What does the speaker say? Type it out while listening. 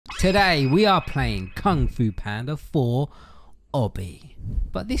Today we are playing Kung Fu Panda 4 Obby.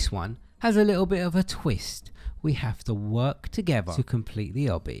 But this one has a little bit of a twist. We have to work together to complete the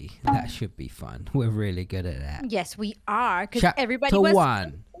obby. That should be fun. We're really good at that. Yes, we are. Because everybody Chapter was...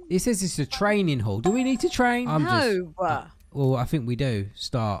 1. It says it's a training hall. Do we need to train? No. Well, I think we do.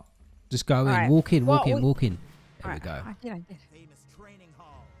 Start. Just go in. Right. Walk in. There we go. I did.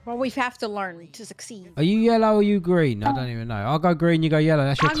 Well, we have to learn to succeed. Are you yellow or are you green? I don't even know. I'll go green, you go yellow.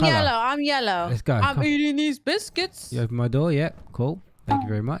 That's your colour. I'm yellow. Let's go. I'm eating these biscuits. You open my door? Yep. Cool. Thank you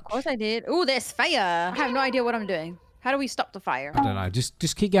very much. Of course I did. Oh, there's fire. I have no idea what I'm doing. How do we stop the fire? I don't know.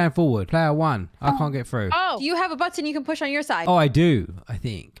 Just keep going forward. Player 1. I can't get through. Oh, do you have a button you can push on your side? Oh, I do. I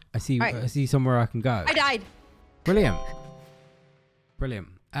think. I see. Right. I see somewhere I can go. I died. Brilliant. Brilliant.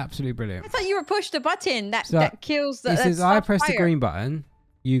 Absolutely brilliant. I thought you were pushed the button that kills the. It says I press the green button.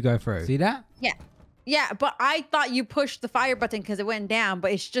 You go through. See that? Yeah. Yeah, but I thought you pushed the fire button because it went down,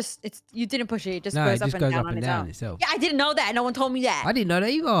 but it's you didn't push it. It just goes up and down on its own. Itself. Yeah, I didn't know that. No one told me that. I didn't know that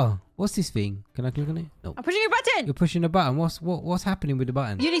either. What's this thing? Can I click on it? No. I'm pushing your button. You're pushing the button. What's happening with the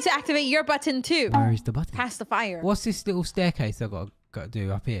button? You need to activate your button too. Where is the button? Past the fire. What's this little staircase I've got to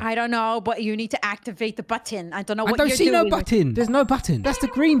do up here? I don't know, but you need to activate the button. I don't know what I you're don't see doing. no button. There's no button. That's the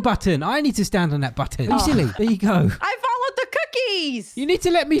green button. I need to stand on that button. Are you silly? There you go. I followed the cookies. You need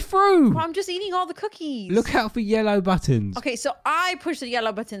to let me through. Well, I'm just eating all the cookies. Look out for yellow buttons. Okay, so I push the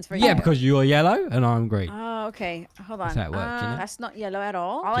yellow buttons for you. Yeah, because you're yellow and I'm green. Oh, okay. Hold on. That's how it works, you know? That's not yellow at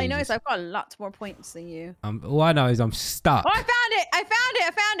all. All I know is I've got lots more points than you. All I know is I'm stuck. Oh, I found it. I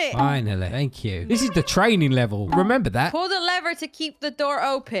found it. Finally. Thank you. This is the training level. Remember that. Pull the lever to keep the door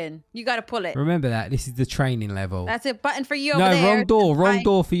open. You got to pull it. Remember that. This is the training level. That's a button for you over no, there. wrong door. Wrong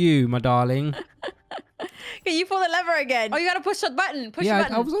door for you, my darling. Can you pull the lever again? Oh, you got to push the button. Push the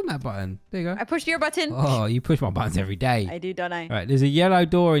button. I was on that button. There you go. I pushed your button. Oh, you push my buttons every day. I do, don't I? All right, there's a yellow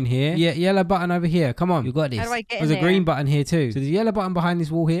door in here. Yeah, yellow button over here. Come on, you got this. How do I get There's in a green there? button here too. So there's a yellow button behind this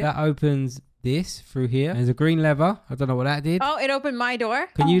wall here. That opens this through here. And there's a green lever. I don't know what that did. Oh, it opened my door.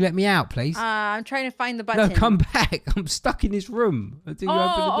 Can you let me out, please? I'm trying to find the button. No, come back. I'm stuck in this room until you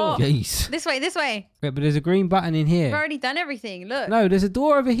open the door. Jeez. This way, this way. Wait, but there's a green button in here. We've already done everything. Look. No, there's a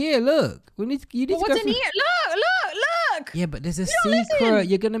door over here. Look. You need to go What's in here? Look. Yeah, but there's a secret. Listen.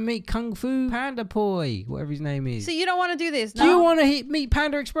 You're going to meet Kung Fu Panda Boy, whatever his name is. So you don't want to do this, no? Do you want to meet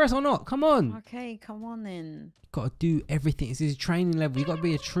Panda Express or not? Come on. Okay, come on then. Got to do everything. This is a training level. You got to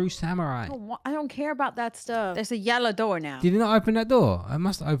be a true samurai. I don't care about that stuff. There's a yellow door now. Did it not open that door? I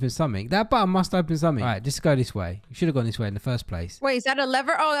must open something. That button must open something. All right, just go this way. You should have gone this way in the first place. Wait, is that a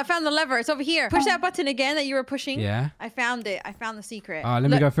lever? Oh, I found the lever. It's over here. Push that button again that you were pushing. Yeah. I found it. I found the secret. All right,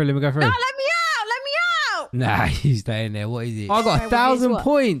 let me go through. No, let me out. Let me out. Nah, you stay in there. What is it? I got Right, 1,000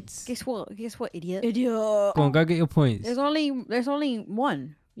 points. Guess what, idiot? Go on, go get your points. There's only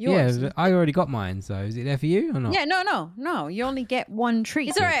one. Yours. Yeah, I already got mine. So is it there for you or not? Yeah, no. You only get one treat.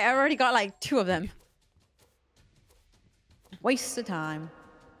 It's all right. I already got like 2 of them. Waste of time.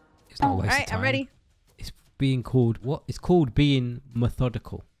 It's not a waste of All right, time. I'm ready. It's being called what? It's called being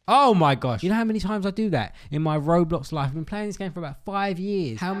methodical. Oh my gosh. You know how many times I do that in my Roblox life? I've been playing this game for about 5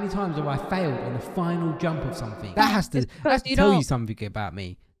 years. How many times have I failed on the final jump of something? That has to tell you something about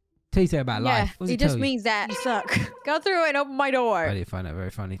me. Tell you something about life. It just means that you suck. Go through and open my door. I didn't find that very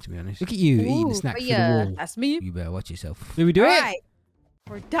funny, to be honest. Look at you eating the snack through the wall. That's me. You better watch yourself. Did we do All it? right.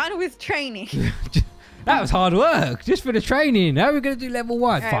 We're done with training. That was hard work, just for the training. How are we going to do level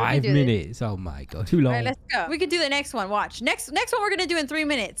 1? Right, 5 minutes. Oh my god, too long. All right, let's go. We can do the next one. Watch. Next one we're going to do in 3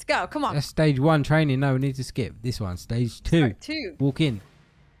 minutes. Go. Come on. That's stage 1 training. No, we need to skip this one. Stage 2. Start 2. Walk in.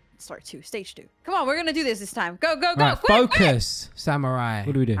 Start 2. Stage 2. Come on, we're going to do this time. Go. Right, quick, focus, samurai.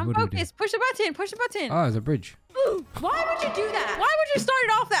 What do we do? I'm focused. Push the button. Push the button. Oh, there's a bridge. Why would you do that? Why would you start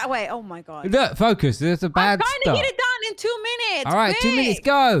it off that way? Oh my god. Look, focus. There's a bad I'm trying start. to get it done in 2 minutes. All right, quick. 2 minutes,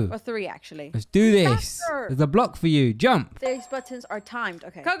 go. Or 3 actually. Let's do this. Faster. There's a block for you. Jump. These buttons are timed.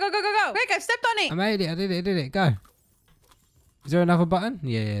 Okay. Go. Quick, I've stepped on it. I made it. I did it. Go. Is there another button?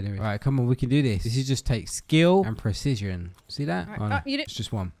 Yeah, there is. All right, come on, we can do this. This is just take skill and precision. See that? Right. Oh, no. You did. It's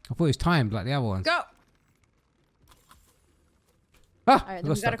just one. I thought it was timed like the other ones. Go. Ah, All right, I then got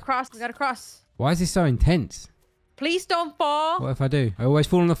we stuck. gotta cross. Why is this so intense? Please don't fall. What if I do? I always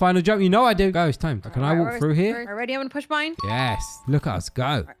fall on the final jump. You know I do. Go, it's time. Can I walk through here? All right, ready? I'm gonna push mine. Yes. Look at us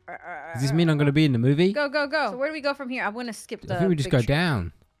go. Does this mean I'm going to be in the movie? Go. So where do we go from here? I'm gonna skip the. I think we just go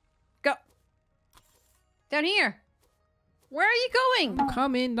down. Go. Down here. Where are you going?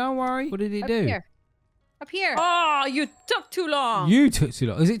 Come in, don't worry. What did he do? Here. Up here. Oh, you took too long. You took too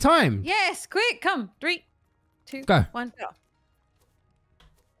long. Is it time? Yes, quick, come. 3, 2, Go. 1, go.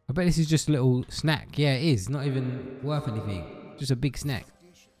 I bet this is just a little snack. Yeah, it is. Not even worth anything. Just a big snack.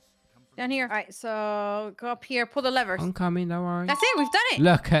 Down here. All right, so go up here. Pull the levers. I'm coming, don't worry. That's it. We've done it.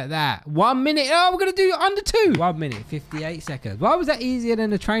 Look at that. 1 minute. Oh, we're going to do under 2. 1 minute, 58 seconds. Why was that easier than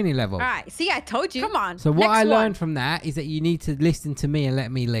the training level? All right. See, I told you. Come on. So what I learned from that is that you need to listen to me and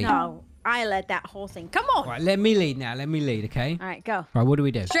let me lead. No, I led that whole thing. Come on. All right, let me lead now. Let me lead, okay? All right, go. All right, what do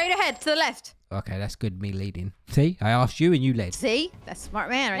we do? Straight ahead to the left. Okay, that's good, me leading. See, I asked you and you led. See? That's smart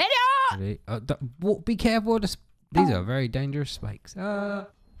man, right? Ready? Be careful. These are very dangerous spikes. All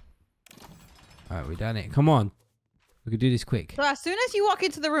right, we done it. Come on. We can do this quick. So as soon as you walk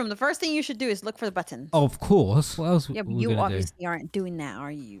into the room, the first thing you should do is look for the buttons. Of course. What else Yeah, but we you gonna obviously aren't doing that,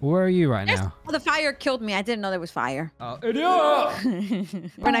 are you? Where are you right now? Oh, the fire killed me. I didn't know there was fire. Oh,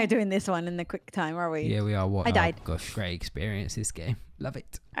 idiot! We're not doing this one in the quick time, are we? Yeah, we are. What? I died. Gosh, great experience this game. Love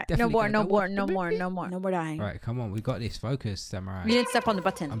it. Right, no more dying. All right, come on. We got this. Focus, samurai. You didn't step on the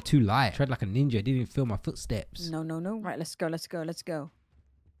button. I'm too light. Tread like a ninja. Didn't even feel my footsteps. No. Right, let's go.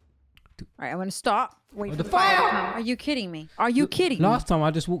 All right, I'm gonna stop. Wait for the the fire! fire to come. Are you kidding me? Are you kidding me? Last time I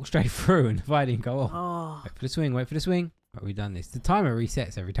just walked straight through and the fire didn't go off. Oh. Wait for the swing. Wait for the swing. Right, we've done this. The timer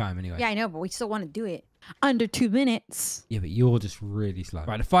resets every time anyway. Yeah, I know, but we still want to do it under 2 minutes. Yeah, but you're just really slow.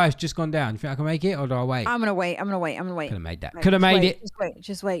 Right, the fire's just gone down. You think I can make it or do I wait? I'm gonna wait. Could have made that. Right, Could have made it.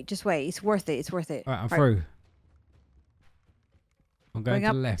 Just wait. It's worth it. All right, I'm through. I'm going to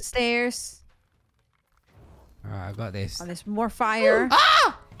up the left. the stairs. All right, I got this. Oh, there's more fire.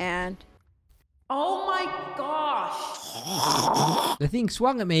 Ah! And oh my gosh! The thing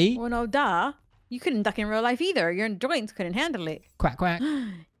swung at me. Well, no, duh. You couldn't duck in real life either. Your joints couldn't handle it. Quack, quack.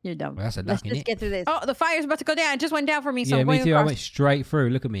 You're dumb. Well, that's a Let's duck, just innit? get through this. Oh, the fire's about to go down. It just went down for me. So Yeah, I'm me going too. I across. went straight through.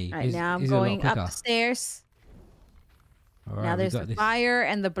 Look at me. All right, now I'm going up the stairs. All right, Now we there's got the this. fire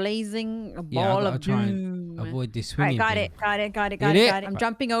and the blazing Yeah, ball I gotta of try doom. and avoid this All right, swinging got thing. it. Got Did it? it. I'm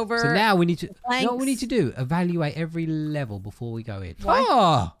jumping over. So now we need to. You know what we planks. need to do? Evaluate every level before we go in. Why?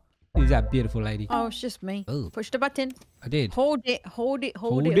 Oh! Who's that beautiful lady? Oh, it's just me. Oh. Push the button. I did. Hold it.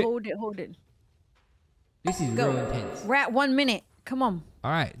 This is Go. real intense. We're at 1 minute. Come on.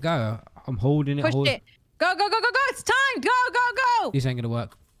 All right, go. I'm holding it. Push it. Go. It's time. Go. This ain't gonna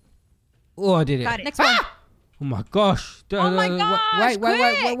work. Oh, I did it. Got it. Next one. Oh my gosh. Oh my gosh, Wait.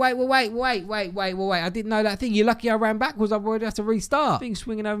 I didn't know that thing. You're lucky I ran backwards. I've already had to restart. Thing's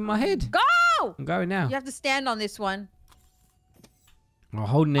swinging over my head. Go. I'm going now. You have to stand on this one. I'm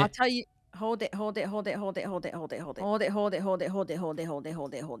holding I'll it. tell you. Hold it. Hold it like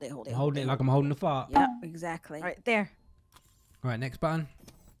I'm holding the fart. Yeah, exactly. Right there. All right, next button.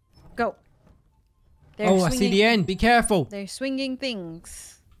 Go. I see the end. Be careful. They're swinging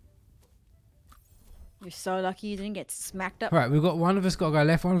things. You're so lucky you didn't get smacked up. All right, we've got one of us got to go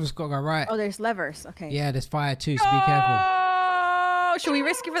left, one of us got to go right. Oh, there's levers. Okay. Yeah, there's fire too, so be careful. Oh, should we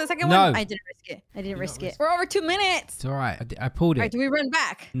risk it for the second No. one? I didn't risk it. We're over 2 minutes. It's all right. I pulled it. All right, do we run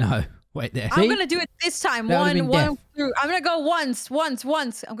back? No. Wait there. I'm See? gonna do it this time. That would've been One death. through. I'm gonna go once. I'm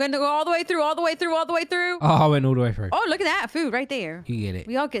gonna go all the way through. Oh, I went all the way through. Oh, look at that food right there. You get it.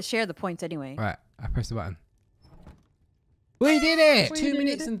 We all get share the points anyway. All right, I pressed the button. We did it! We 2 did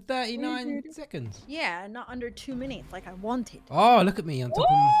minutes it. and 39 seconds. Yeah, not under 2 minutes like I wanted. Oh, look at me on top of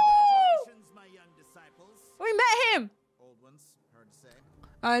Congratulations, my young disciples. We met him. Old ones, hard to say.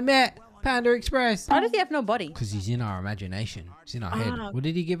 I met Panda Express. How does he have no body? Because he's in our imagination. He's in our head. Ah. What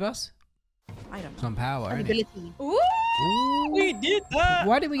did he give us? I don't know. Some power, An innit? ability. Ooh, Ooh. we did that.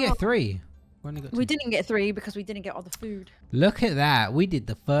 Why did we get 3? We only got We 2. didn't get 3 because we didn't get all the food. Look at that. We did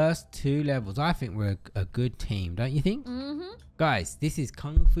the first 2 levels. I think we're a good team, don't you think? Mm-hmm. Guys, this is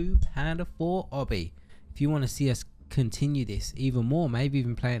Kung Fu Panda 4 Obby. If you want to see us continue this even more, maybe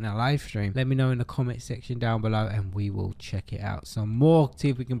even play it in a live stream, let me know in the comment section down below and we will check it out some more, see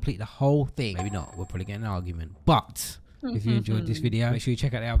if we complete the whole thing. Maybe not, we'll probably get an argument, but if you enjoyed this video, make sure you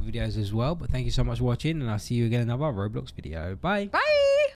check out the other videos as well. But thank you so much for watching, and I'll see you again in another Roblox video. Bye. Bye.